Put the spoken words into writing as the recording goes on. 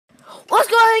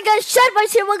morning guys, Shad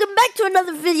here. Welcome back to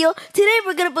another video. Today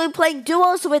we're gonna be playing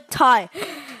duos with Ty.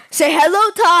 Say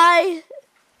hello, Ty.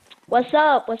 What's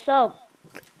up? What's up?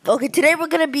 Okay, today we're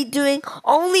gonna be doing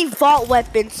only vault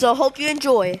weapons, so hope you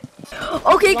enjoy.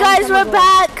 Okay guys, we're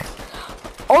back.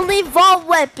 Only vault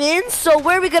weapons, so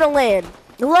where are we gonna land?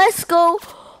 Let's go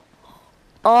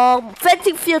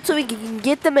fencing field so we can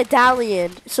get the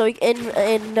medallion so we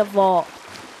in the vault.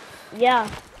 Yeah.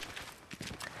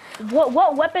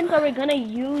 What weapons are we gonna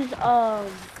use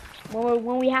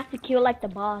when we have to kill like the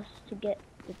boss to get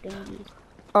the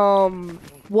thingy?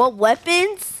 What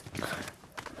weapons?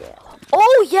 Yeah.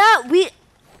 Oh yeah,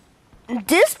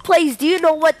 this place. Do you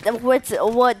know what that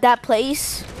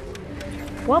place?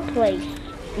 What place?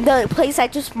 The place I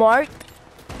just marked.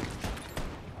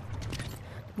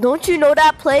 Don't you know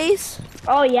that place?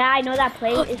 Oh yeah, I know that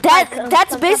place. It's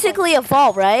that's basically a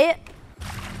vault, right?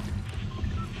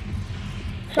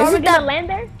 So are we gonna land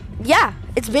there? Yeah,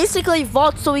 it's basically a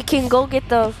vault, so we can go get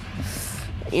the,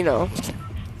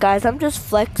 guys. I'm just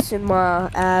flexing my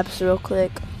abs real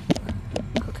quick.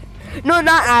 Okay. No,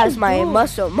 not abs, my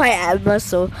ab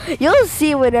muscle. You'll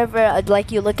see whenever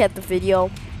like you look at the video.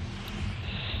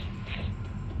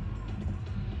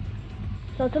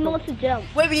 So tell me what's the jump.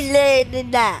 Where we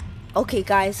landing that? Okay,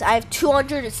 guys, I have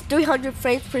 300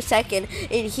 frames per second,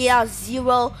 and he has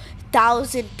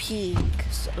 0,000 ping.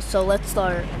 So let's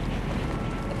start.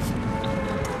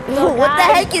 So what the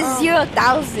guys, heck is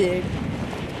 0,000?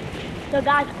 So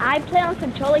guys, I play on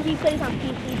controller. He plays on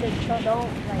PC, so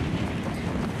don't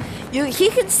like. He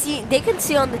can see. They can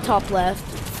see on the top left.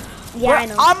 Yeah, I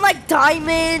know. I'm like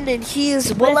diamond, and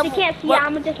he's. But if they can't see,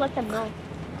 I'm gonna just let them know.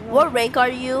 What rank are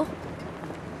you?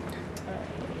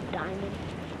 Diamond.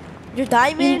 You're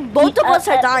diamond. Both of us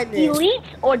are diamond. Elite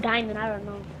or diamond? I don't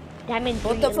know. Diamond.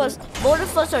 Both of us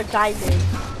are diamond.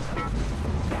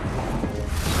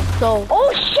 So.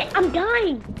 Oh shit! I'm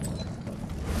dying.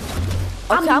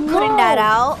 Okay, I'm putting that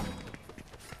out.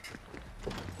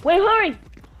 Wait, hurry!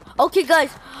 Okay,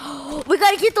 guys, we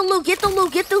gotta get the loot. Get the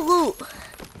loot. Get the loot.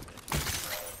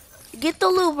 Get the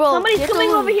loot, bro. Somebody's coming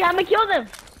over here. I'm gonna kill them.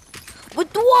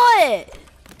 With what?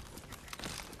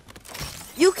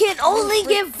 You can only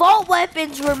get vault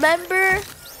weapons, remember?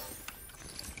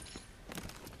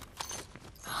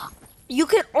 You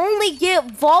can only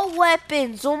get vault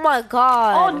weapons. Oh my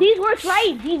god. Oh, these work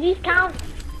right. These count.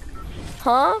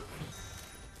 Huh?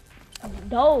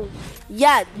 Those.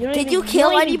 Yeah. Did you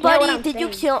kill anybody? Did you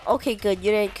kill? Okay, good.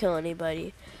 You didn't kill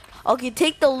anybody. Okay,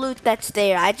 take the loot that's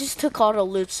there. I just took all the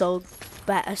loot, so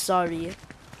sorry.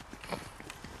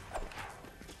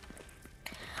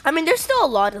 I mean, there's still a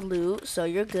lot of loot, so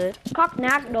you're good. Cock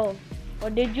knock though.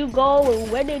 Where did you go?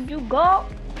 Where did you go?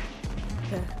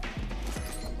 Okay.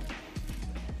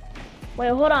 Wait,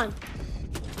 hold on.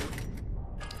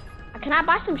 Can I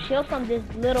buy some shields from this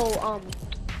little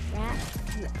rat?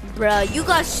 Bruh, you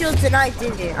got shields and I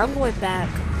didn't. I'm going back.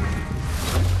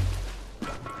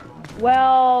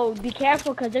 Well, be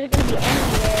careful because there's gonna be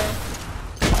enemies there.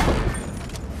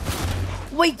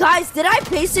 Wait, guys, did I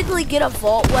basically get a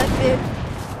vault weapon?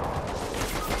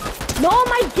 No,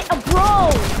 bro!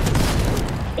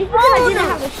 It's because I didn't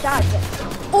have a shot yet.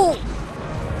 Oh!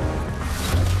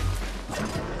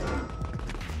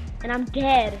 And I'm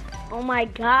dead. Oh my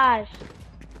gosh.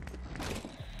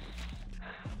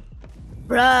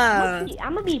 Bruh.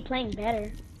 I'm gonna be playing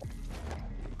better.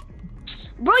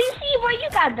 Bro, you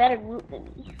got better loot than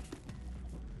me.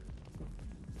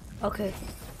 Okay.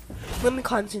 Let me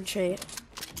concentrate.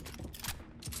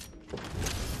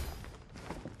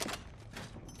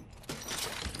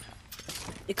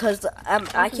 Because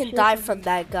I can die from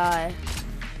that guy.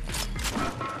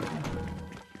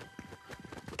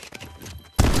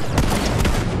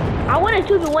 I want a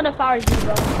 2v1 if I was you,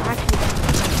 bro. Actually,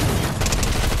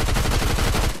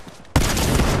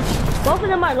 both of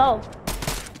them are low.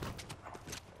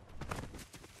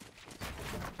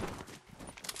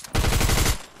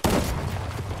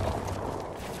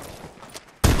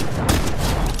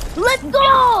 Let's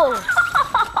go!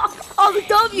 Oh,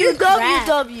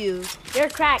 W. You're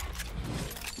cracked.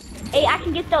 Hey, I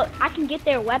can get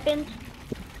their weapons.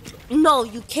 No,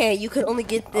 you can't. You can only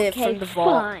get it from the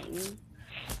vault. Fine.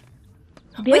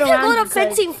 We can go to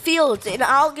fencing fields, and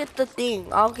I'll get the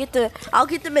thing. I'll get the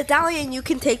medallion. You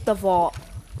can take the vault.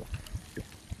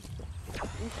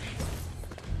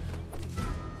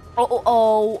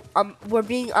 Oh! I'm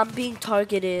being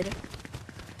targeted.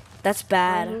 That's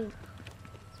bad.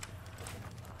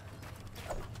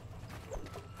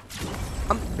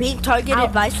 I'm being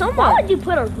targeted by someone. Why would you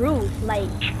put a roof? Like,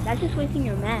 that's just wasting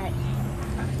your max.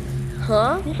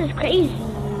 Huh? This is crazy.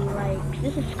 Like,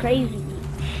 this is crazy.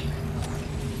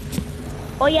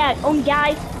 Oh yeah,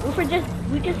 guys,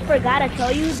 we just forgot to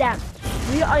tell you that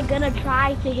we are gonna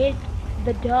try to hit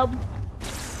the dub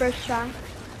first try.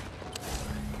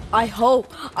 I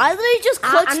hope. I literally just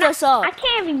clutched us up. I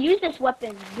can't even use this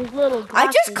weapon. This little.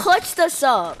 I just clutched us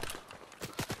up.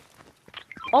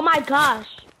 Oh my gosh.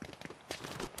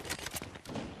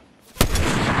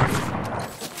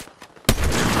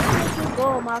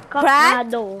 Oh my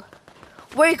Brad,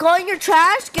 where you going? Your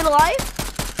trash? Get alive.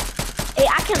 Hey,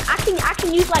 I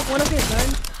can use like one of your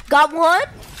guns. Got one?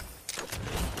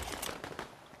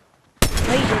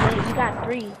 No, you didn't. You got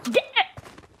 3.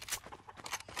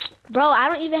 Bro, I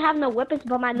don't even have no weapons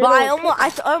but my little. But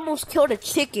I almost killed a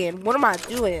chicken. What am I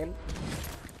doing?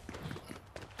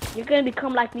 You're gonna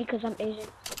become like me because I'm Asian.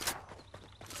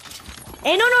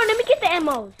 Hey, no, let me get the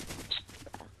ammos.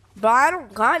 But I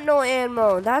don't got no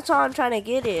ammo. That's how I'm trying to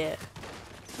get it.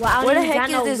 Well, where the heck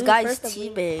is this guy's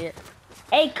teammate?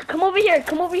 Hey, come over here.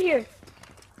 Come over here.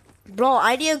 Bro,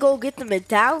 I need to go get the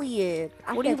medallion.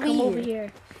 What do you mean? Come over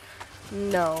here.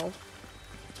 No.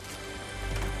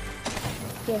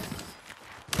 Here.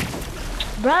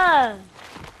 Bruh.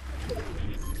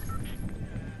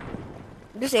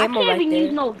 There's ammo I can't right even there.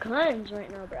 use no guns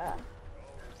right now, bruh.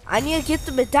 I need to get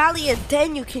the medallion,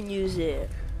 then you can use it.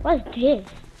 What's this?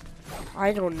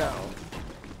 I don't know.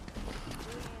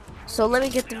 So let me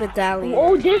get the medallion.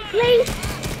 Oh, this place?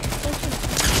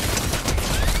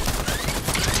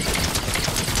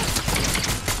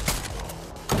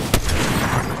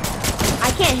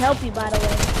 I can't help you, by the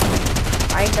way.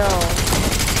 I know.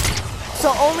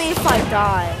 So only if I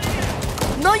die.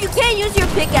 No, you can't use your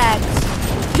pickaxe.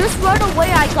 Just run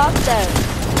away, I got them.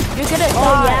 You're gonna die.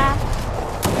 Oh, yeah?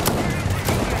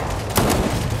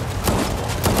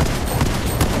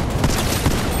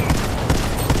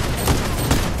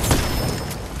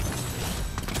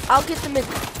 I'll get them in.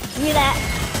 Give me that.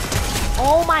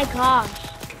 Oh my gosh.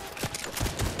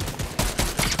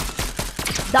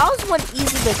 That was one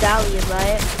easy medallion,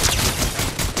 right?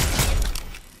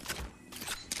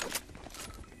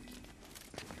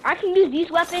 I can use these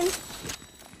weapons.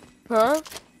 Huh?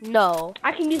 No.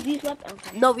 I can use these weapons.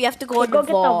 Okay. No, we have to go in go the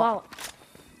get vault. the vault.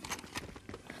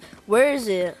 Where is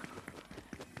it?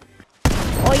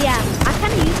 Oh yeah, I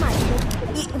kind of use my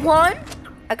One?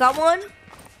 I got one.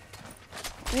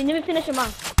 Let me finish him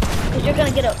off. Because you're going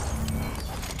to get up.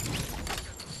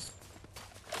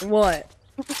 What?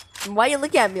 Why you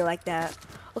looking at me like that?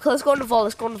 Okay, let's go in the vault.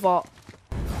 Let's go in the vault.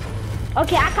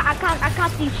 Okay, I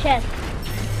caught these chests.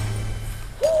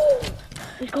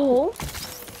 Let's go.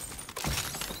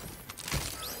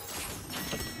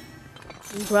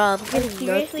 Bro, I'm getting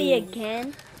seriously nothing.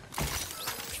 again?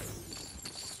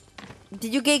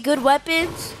 Did you get good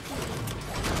weapons?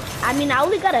 I mean, I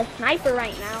only got a sniper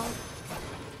right now.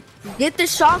 Get the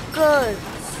shotguns.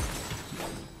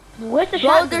 Where's the Bro,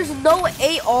 shotgun? there's no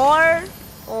AR.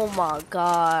 Oh my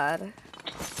god.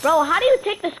 Bro, how do you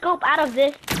take the scope out of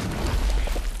this?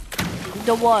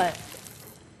 The what?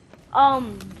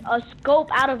 A scope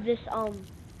out of this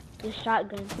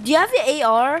shotgun. Do you have the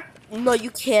AR? No, you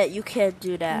can't. You can't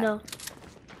do that. No.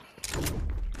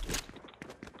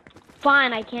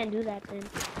 Fine, I can't do that then.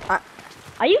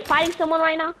 Are you fighting someone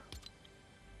right now?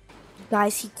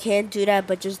 Guys, he can't do that,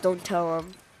 but just don't tell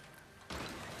him.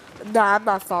 No, I'm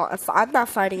not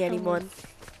fighting anyone.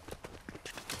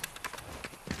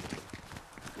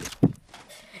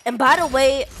 And by the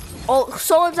way, oh,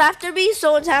 someone's after me.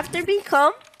 Someone's after me.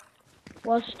 Come.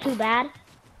 Well, it's too bad.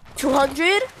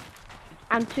 200.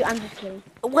 I'm just kidding.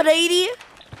 180.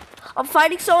 I'm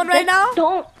fighting someone right now.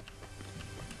 Don't.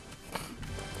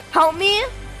 Help me.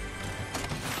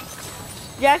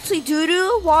 You actually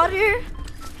doo-doo water.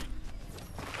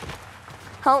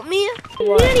 Help me.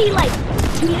 You literally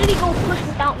go push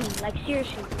without me. Like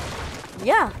seriously.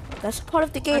 Yeah, that's a part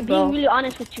of the game, I'm being really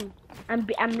honest with you. I'm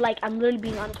literally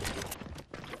being honest with you.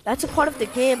 That's a part of the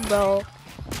game, bro.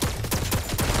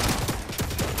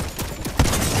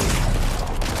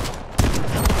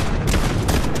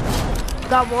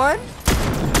 Got one.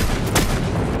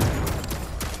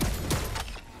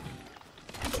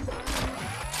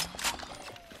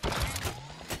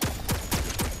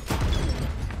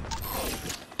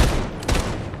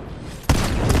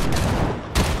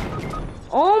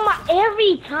 Oh my,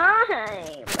 every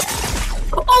time.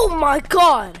 Oh my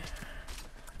god.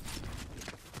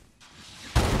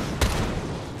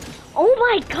 Oh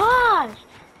my gosh.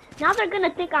 Now they're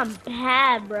gonna think I'm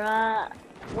bad, bruh.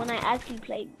 When I actually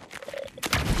play good.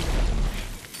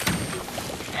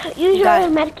 Use your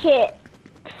medkit.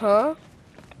 Huh?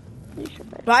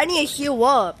 But I need to heal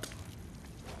up.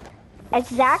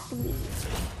 Exactly.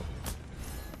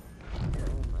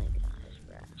 Oh my gosh,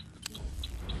 bruh.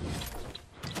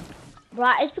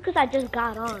 Bro, it's because I just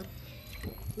got on.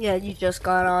 Yeah, you just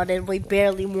got on and we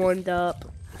barely warmed up.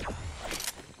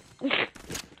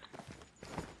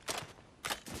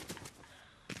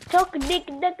 Talk dick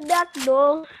duck duck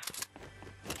do.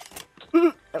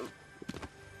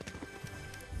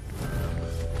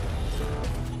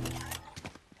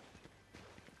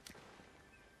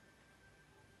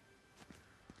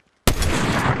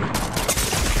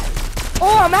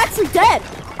 Oh, I'm actually dead.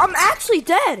 I'm actually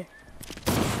dead.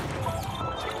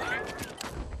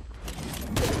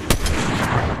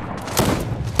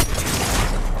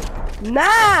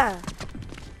 Nah.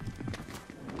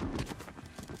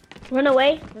 Run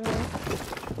away.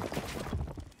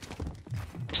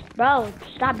 Bro,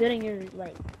 stop building your,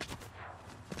 like.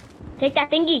 Take that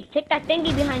thingy. Take that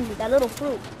thingy behind you. That little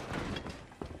fruit.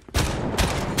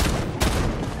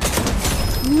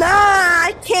 Nah,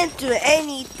 I can't do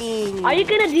anything. Are you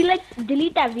gonna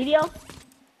delete that video?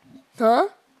 Huh?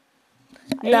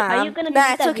 Are you gonna delete nah,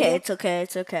 that it's okay, video? it's okay,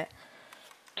 it's okay.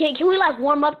 Can we like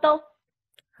warm up though?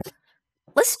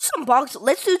 Let's do some box.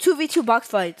 Let's do 2v2 box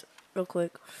fights real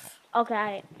quick.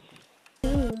 Okay.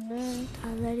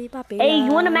 Hey,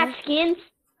 you wanna match skins?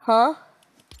 Huh?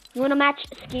 You wanna match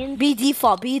skins? Be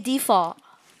default. Be default.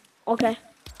 Okay.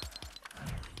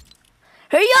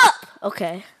 Hurry up.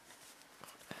 Okay.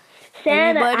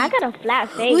 Santa, Everybody- I got a flat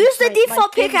face. Use the Like,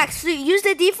 default skin- pickaxe. Use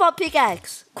the default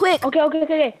pickaxe. Quick.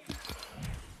 Okay.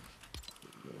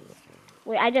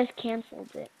 Wait, I just canceled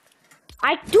it.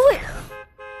 I Do it.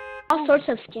 all sorts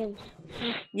of skins.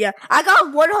 Yeah, I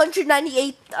got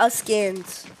 198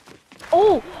 skins.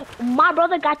 Oh, my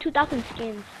brother got 2,000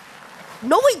 skins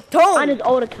No, we don't. on his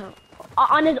old account.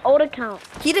 On his old account.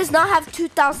 He does not have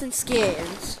 2,000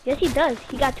 skins. Yes, he does.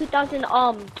 He got 2,000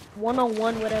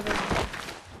 101 whatever.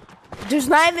 There's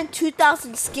not even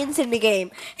 2,000 skins in the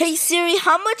game. Hey Siri,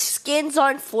 how much skins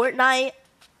are in Fortnite?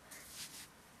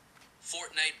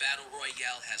 Fortnite Battle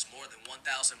Royale has more than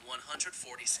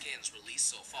 1,140 skins released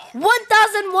so far.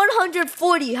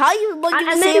 1,140. How what you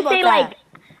I say meant to about say that? like,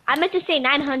 I meant to say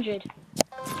 900.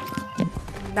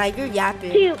 Nah, you're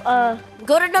yapping. To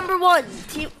Go to number 1.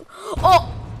 Oh.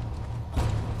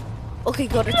 Okay,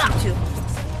 go to team 2.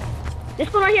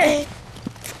 this one right here.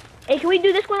 Hey, can we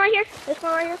do this one right here? This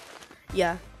one right here.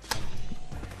 Yeah.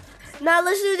 Now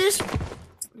let's do this.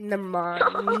 Never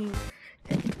mind.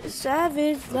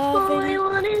 Savage love. All I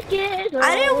want is kids.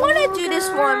 I didn't want to do this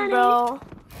one, bro.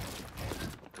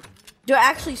 They're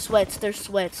actually sweats. They're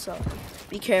sweats, so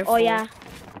be careful. Oh yeah,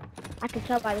 I can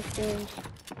tell by the skins.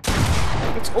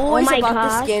 It's always my about the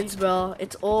gosh. skins, bro.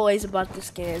 It's always about the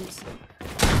skins.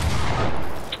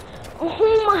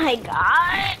 Oh my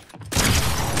god.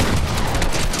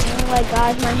 Oh my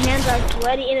gosh, my hands are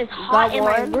sweaty and it's hot in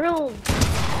my one? room.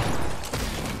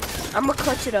 I'm gonna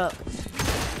clutch it up.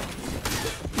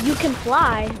 You can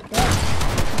fly.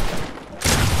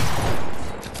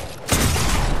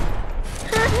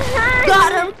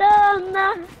 Got him. Bro,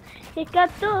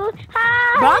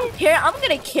 Bro, I'm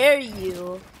gonna carry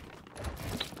you.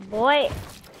 boy.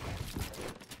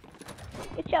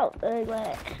 Get your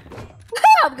ugly.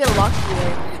 I'm gonna lock you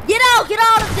in. Get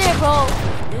out of there, bro.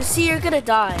 You see, you're gonna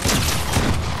die.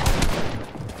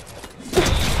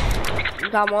 You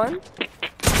got one?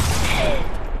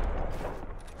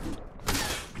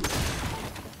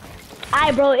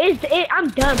 Alright, bro, I'm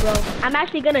done, bro. I'm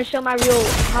actually gonna show my real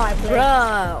how I play.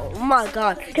 Bro, oh my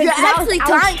god. You're that was- actually I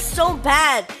was- dying so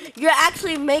bad. You're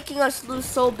actually making us lose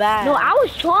so bad. No, I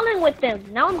was trolling with them.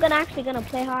 Now I'm actually gonna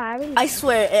play how I really. I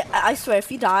swear,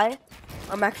 if you die,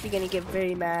 I'm actually gonna get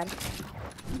very mad.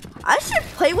 I should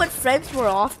play with friends more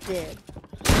often.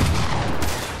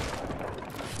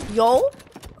 Yo.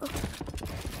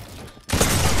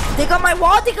 They got my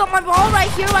wall right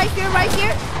here.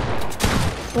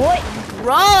 Boy,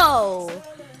 Bro,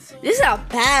 this is a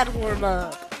bad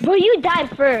warm-up. bro, you died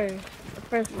first.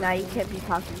 Nah, you can't be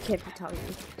talking.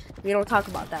 We don't talk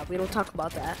about that.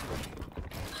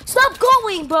 Stop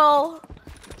going, bro.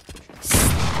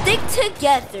 Stick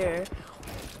together.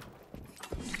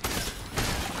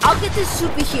 I'll get this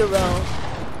superhero.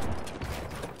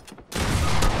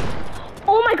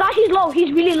 Oh my gosh, he's low.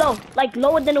 He's really low. Like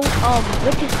lower than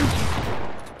Rich's Gucci.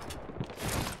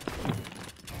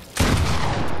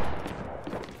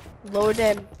 Lower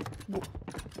than.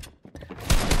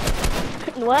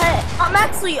 What? I'm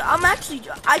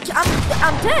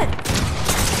dead.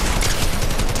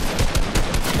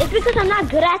 It's because I'm not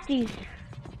good at these.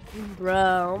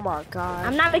 Bro, oh my god.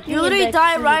 I'm not making You literally the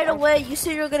died best right team. away. You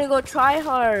said you're gonna go try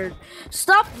hard.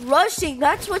 Stop rushing.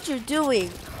 That's what you're doing.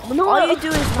 No, All you do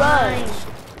is fine.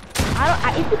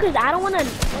 rush. It's because I don't want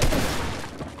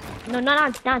to. No,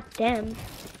 not them.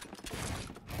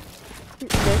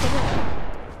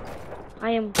 I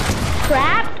am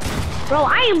trapped. Bro,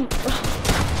 I am...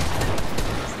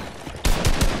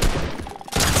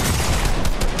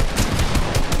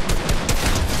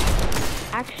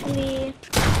 Actually...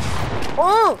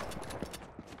 Oh!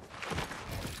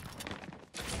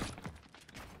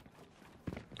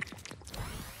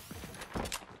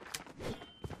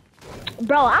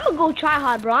 Bro, I'm gonna go try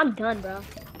hard, bro. I'm done, bro.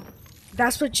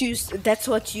 That's what you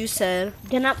said.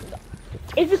 Then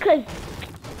it's because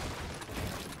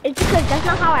that's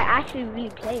not how I actually really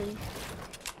play.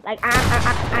 Like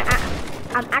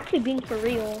I'm actually being for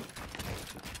real.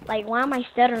 Like, why am I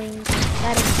stuttering?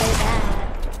 That is so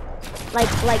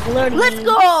bad. Like learning. Let's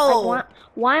go. Like,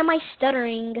 why am I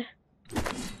stuttering?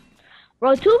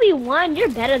 Bro, 2v1, you're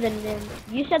better than them.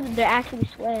 You said that they're actually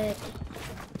sweat.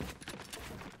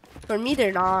 For me,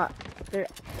 they're not. They're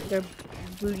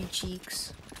booty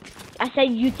cheeks. I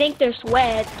said you think they're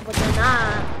sweat, but they're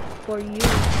not for you.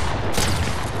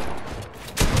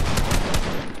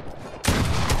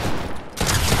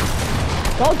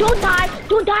 Bro, don't die!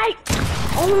 Don't die!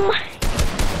 Oh my!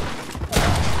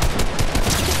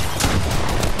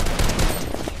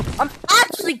 I'm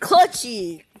actually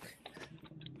clutchy.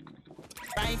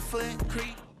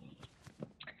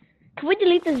 Can we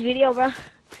delete this video, bro?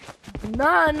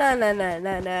 No.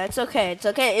 It's okay. It's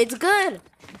okay. It's good.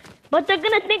 But they're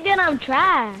gonna think that I'm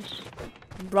trash.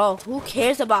 Bro, who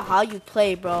cares about how you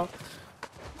play, bro?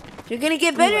 You're gonna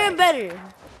get better and better.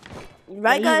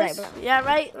 Right, Yeah, guys? right, bro. Yeah,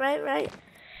 right.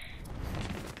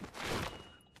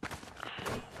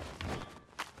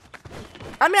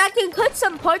 I mean, I can cut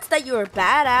some parts that you were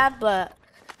bad at, but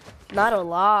not a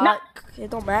lot. No. It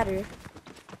don't matter.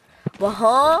 But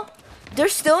huh? They're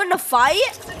still in the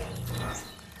fight?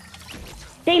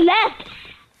 They left.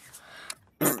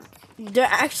 They're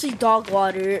actually dog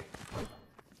water.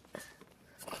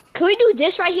 Can we do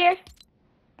this right here?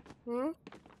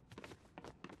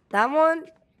 That one?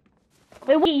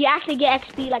 Wait, you actually get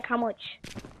XP, like how much?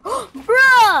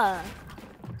 Bruh!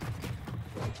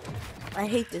 I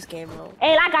hate this game, bro.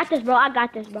 Hey, I got this, bro. I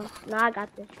got this, bro. No, I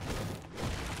got this.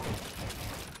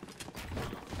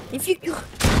 If you...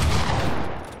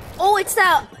 Oh, it's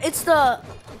the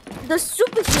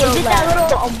superhero Is it lab. that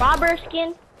little robber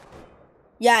skin?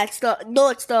 Yeah, it's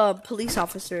the police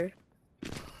officer.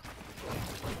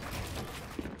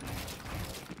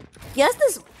 He has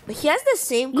the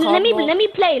same combo. Let me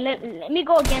play. Let me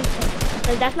go against him.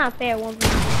 Cause that's not fair.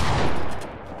 1v1.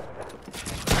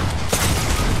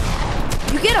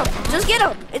 You get him. Just get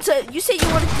him. You said you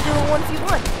wanted to do a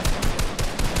 1v1.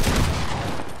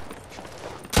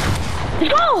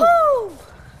 Let's go! Woo!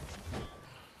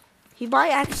 He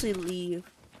might actually leave.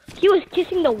 He was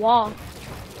kissing the wall.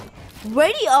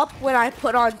 Ready up when I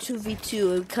put on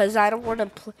 2v2 because I don't want to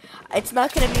play. It's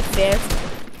not gonna be fair.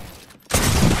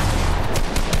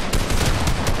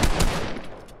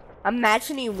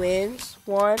 Imagine he wins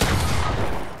one.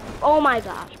 Oh my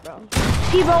gosh, bro.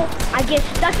 See, bro, I get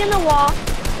stuck in the wall.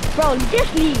 Bro,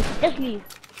 just leave. Just leave.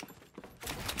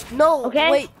 No.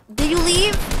 Okay. Wait. Did you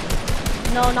leave?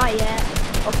 No, not yet.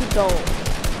 Okay, don't.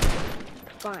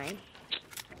 Fine.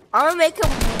 I'm gonna make him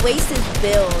waste his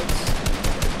builds.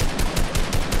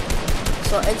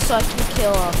 So I can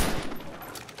kill him.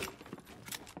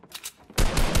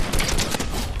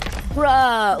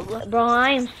 Bruh. Bro, I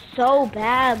am so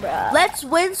bad, bro. Let's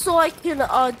win so I can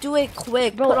do it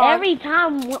quick. Bro, every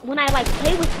time when I like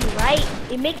play with you, right?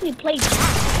 It makes me play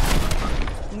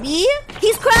bad. Me?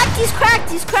 He's cracked, he's cracked,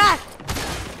 he's cracked.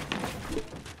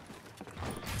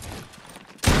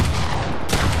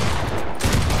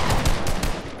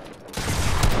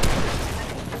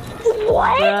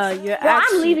 What? Bruh, you're bro,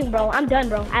 actually... I'm leaving, bro. I'm done,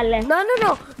 bro. I left. No.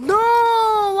 No,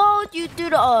 why would you do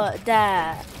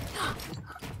that?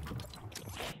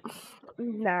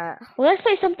 Nah. Well, let's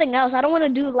play something else. I don't want to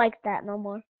do like that no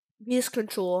more. Peace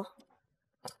control.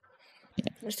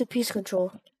 Let's do peace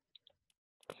control.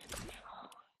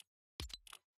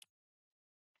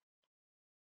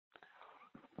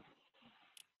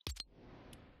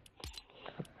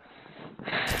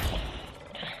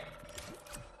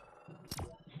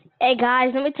 Hey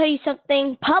guys, let me tell you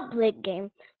something. Public game.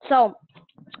 So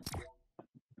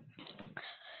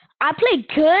I play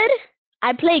good.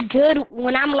 I play good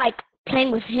when I'm like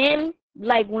playing with him,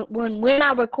 like when we're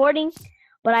not recording.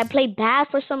 But I play bad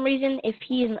for some reason if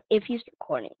he's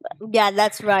recording. But Yeah,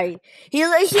 that's right. He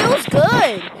was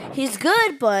good. He's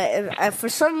good, but for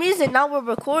some reason now we're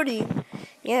recording.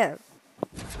 Yeah.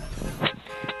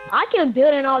 I can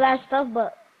build and all that stuff,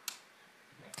 but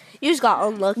You just got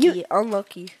unlucky.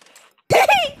 Unlucky.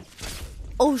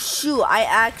 Oh shoot! I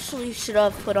actually should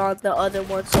have put on the other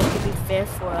one so it could be fair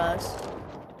for us.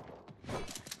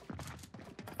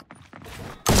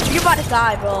 gotta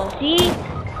die, bro. See?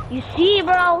 You see,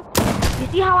 bro? You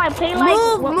see how I play like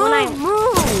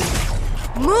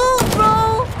Move,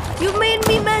 bro! You made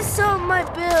me mess up my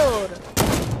build.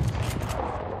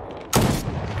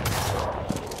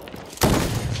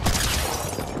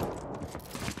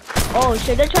 Oh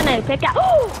shit, they're trying to pick out.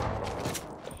 Oh!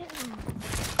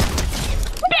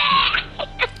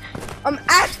 I'm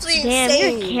actually Damn,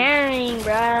 insane. you're carrying,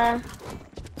 bruh.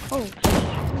 Oh.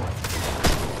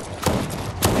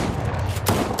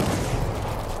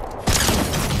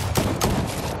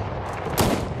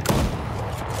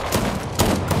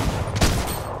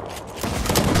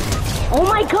 Oh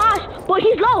my gosh! Boy,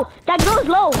 he's low! That girl's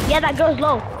low! Yeah, that girl's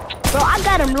low. Bro, I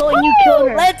got him low and you killed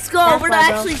her. Let's go. That's We're why,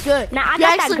 bro. actually good. Nah, I You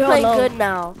got actually that girl playing low. good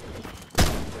now.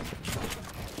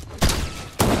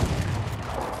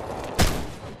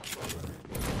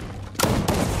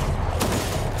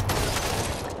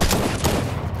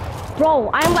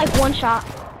 Bro, I'm like one shot.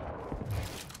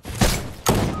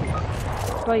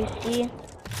 Bro, you see?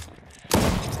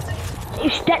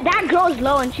 That girl's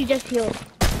low and she just healed.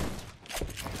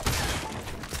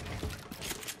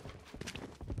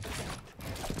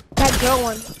 That girl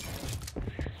one.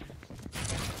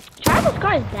 Travis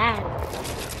car is bad.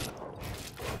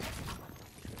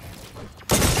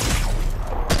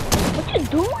 What you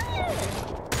doing?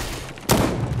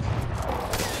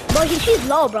 Bro, she's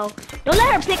low, bro. Don't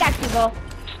let her pickaxe you, bro.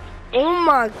 Oh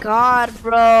my god,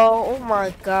 bro. Oh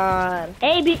my god.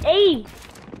 A.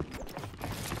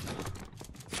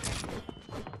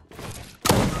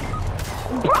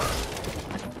 Bro.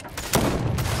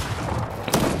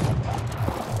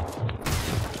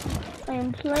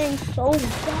 I'm playing so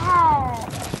bad.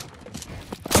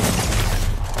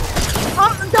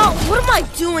 No, what am I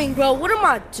doing, bro? What am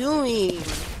I doing?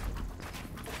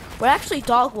 We're actually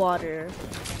dog water.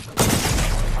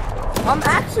 I'm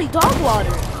actually dog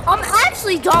water. I'm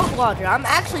actually dog water.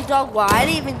 I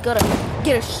didn't even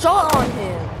get a shot on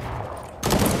him.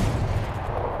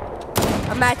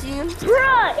 I'm at you.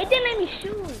 Bruh, it didn't let me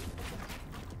shoot.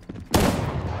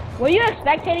 Were you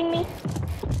spectating me?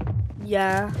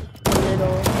 Yeah, a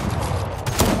little.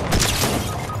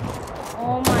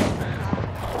 Oh my god.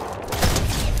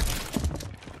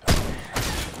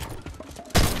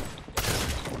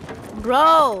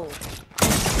 Bro.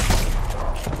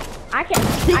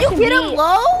 Did you get him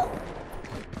low?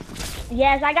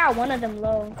 Yes, I got one of them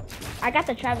low. I got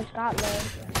the Travis Scott low,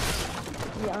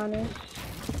 to be honest.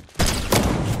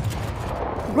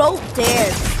 Bro,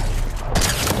 dead.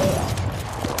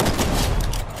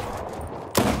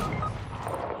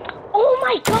 Oh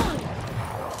my god!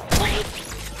 What?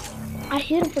 I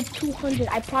hit him for 200.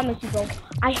 I promise you, bro.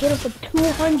 I hit him for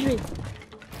 200.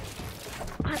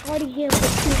 I already hit him for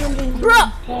 200. He's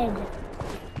Bruh. dead.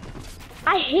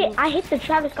 I hit the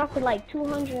Travis Scott for like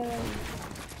 200 and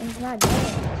he's not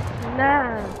dead.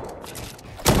 Nah.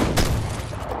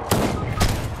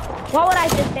 Why would I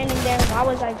just standing there? Why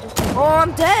was I just? Oh,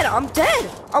 I'm dead.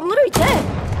 I'm literally dead.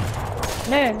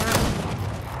 No, you're not.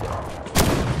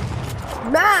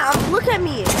 Nah, look at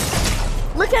me.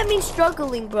 Look at me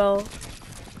struggling, bro.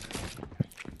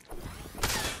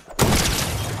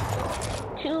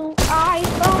 Two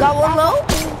iPhones. Got one low?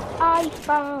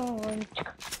 iPhone.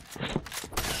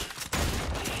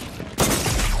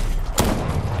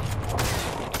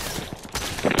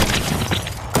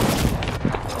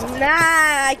 Nah,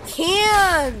 I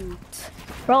can't.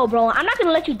 Bro, I'm not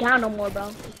gonna let you down no more,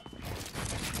 bro.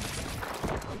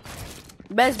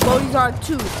 Best Bodie's on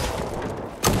 2.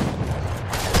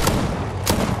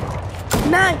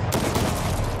 Nah.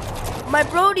 My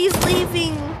Brody's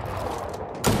leaving.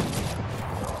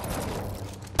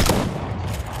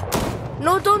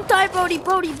 No, don't die, Brody.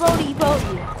 Brody.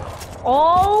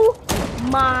 Oh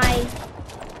my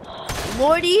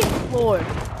Lord.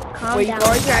 Calm Wait, down. you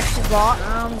already actually bought?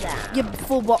 Calm down. You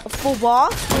full ball?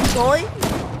 Keep going?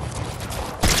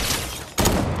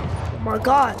 Oh my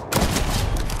god.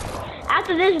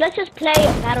 After this, let's just play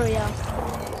Battle Royale.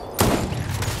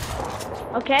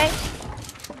 Okay?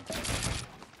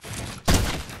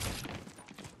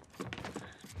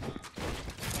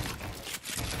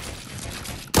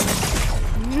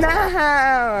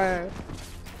 Nah.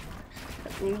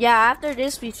 Yeah, after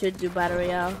this we should do Battle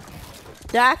Royale.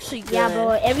 They're actually good. Yeah,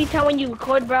 bro. Every time when you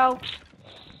record, bro,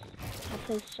 I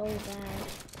play so bad.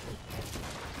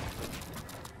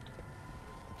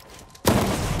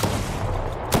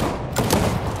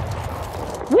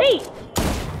 Wait!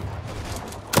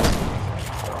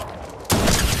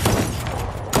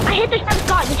 I hit the Travis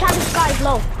Scott. The Travis Scott is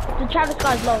low. The Travis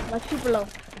Scott is low. Like super low.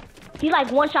 He's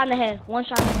like one shot in the head. One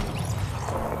shot in the head.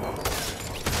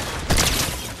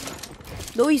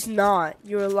 No, he's not.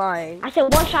 You're lying. I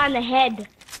said one shot in the head,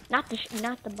 not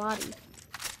the body.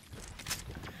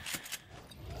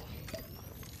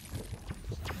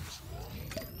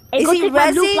 Hey, Is go he take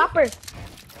my blue rezzing? flopper.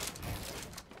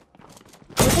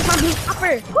 Go take my blue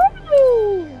flopper.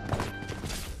 Woo!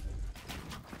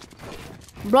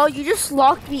 Bro, you just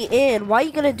locked me in. Why are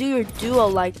you gonna do your duo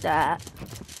like that?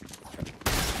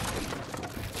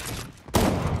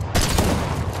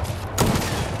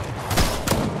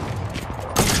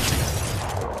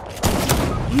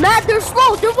 Matt, they're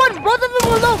slow. They're one. Both of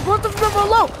them are low. Both of them are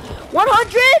low.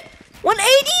 100,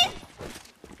 180,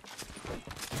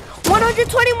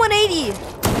 120, 180.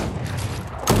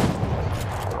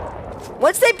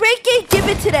 Once they break it, give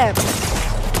it to them.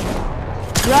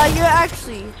 Bro, you're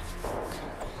actually...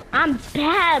 I'm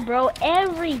bad, bro.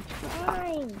 Every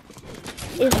time.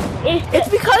 It's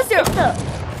because they're...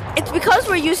 It's because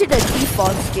we're using the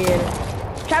default skin.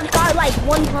 Travis got like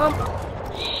one pump.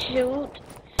 Shoot.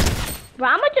 Bro,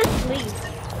 I'ma just leave.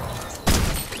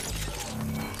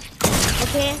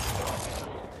 Okay?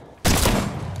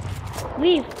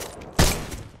 Leave.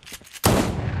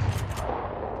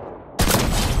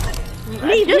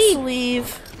 Just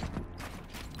leave.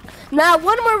 Now,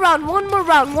 one more round.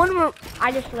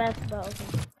 I just left, bro.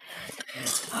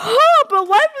 Oh, bro,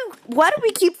 why do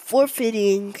we keep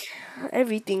forfeiting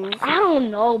everything? I don't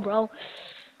know, bro.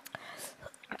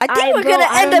 I think we're gonna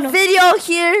end the video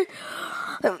here.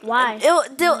 Why?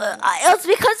 It's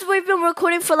because we've been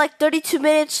recording for like 32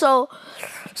 minutes. So,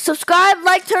 subscribe,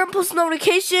 like, turn on post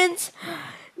notifications.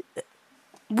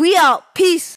 We out. Peace.